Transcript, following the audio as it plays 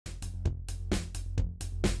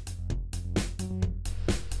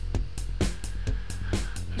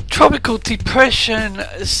Tropical Depression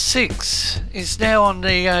 6 is now on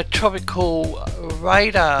the tropical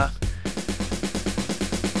radar.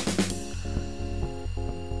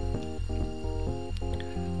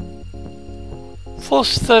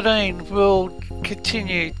 Force 13 will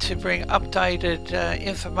continue to bring updated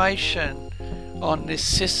information on this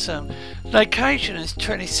system. Location is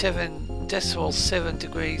 27.7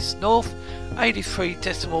 degrees north,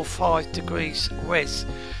 83.5 degrees west.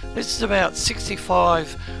 This is about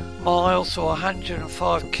 65 miles or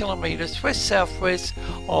 105 kilometers west-southwest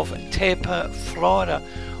of Tampa, Florida,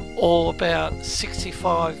 or about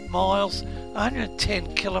 65 miles,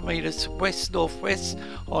 110 kilometers west-northwest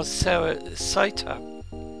of Sarasota.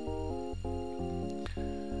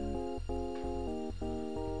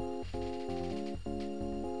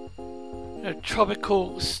 A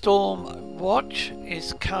tropical storm watch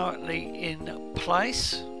is currently in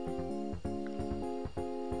place.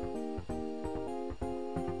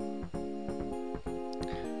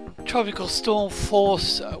 Tropical storm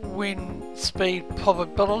force wind speed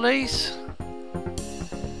probabilities.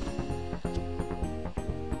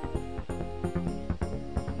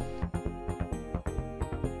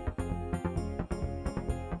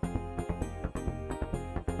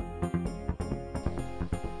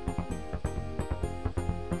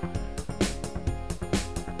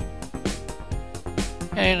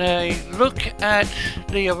 And a look at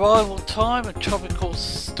the arrival time of tropical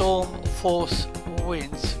storm force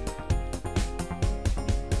winds.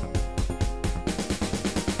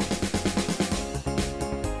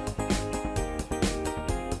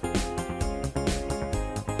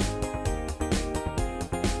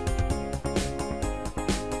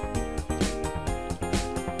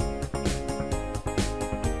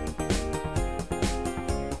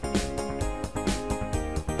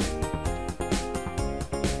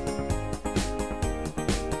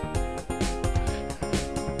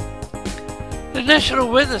 The National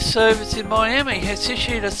Weather Service in Miami has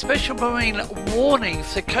issued a special marine warning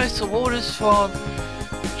for coastal waters from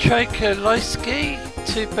Chocolosky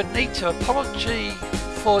to Bonita. Apology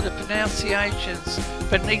for the pronunciations.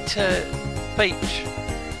 Bonita Beach.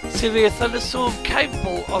 Severe thunderstorm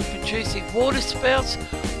capable of producing water spouts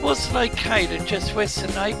was located just west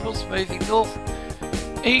of Naples, moving north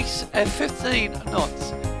east at 15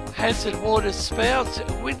 knots. Hazard water spouts,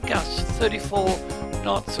 wind gusts 34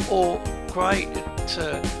 knots or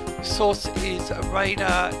greater. Source is a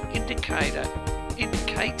radar indicated.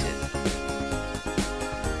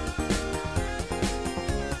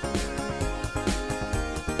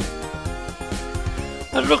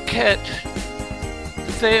 A look at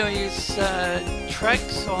the various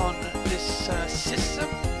tracks on this system.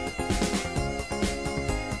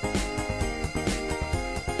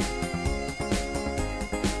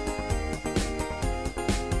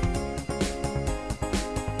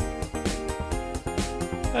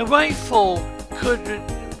 A rainfall could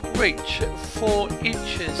reach 4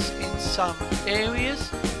 inches in some areas.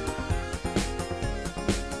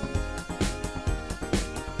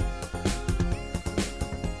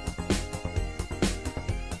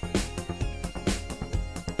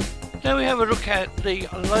 Now we have a look at the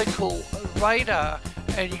local radar,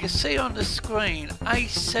 and you can see on the screen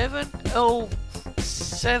A7,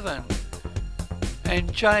 L7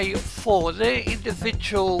 and J4. They're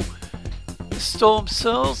individual storm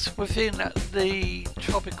cells within the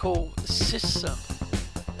tropical system,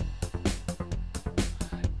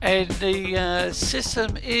 and the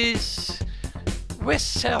system is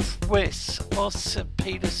west-southwest of St.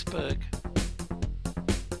 Petersburg.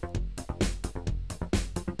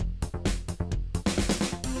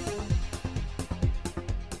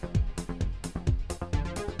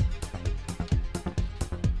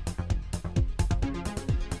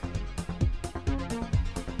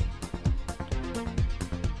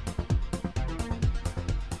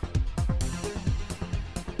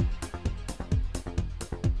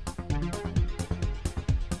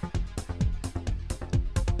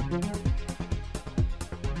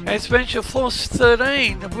 As mentioned, Force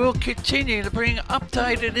 13 will continue to bring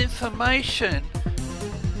updated information,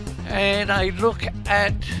 and a look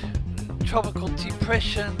at Tropical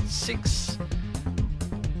Depression 6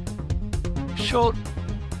 short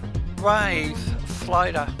wave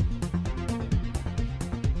floater.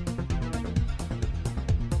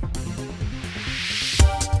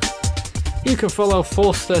 You can follow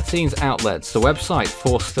Force 13's outlets, the website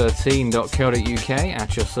force13.co.uk,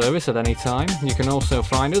 at your service at any time. You can also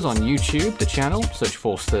find us on YouTube, the channel, search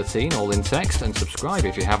Force 13, all in text, and subscribe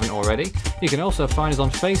if you haven't already. You can also find us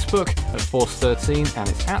on Facebook at Force 13, and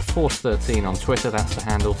it's at Force 13 on Twitter. That's the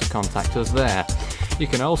handle to contact us there. You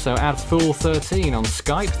can also add Fool13 on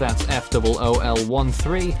Skype, that's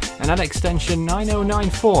FOOL13, and add extension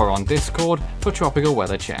 9094 on Discord for tropical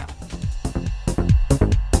weather chat.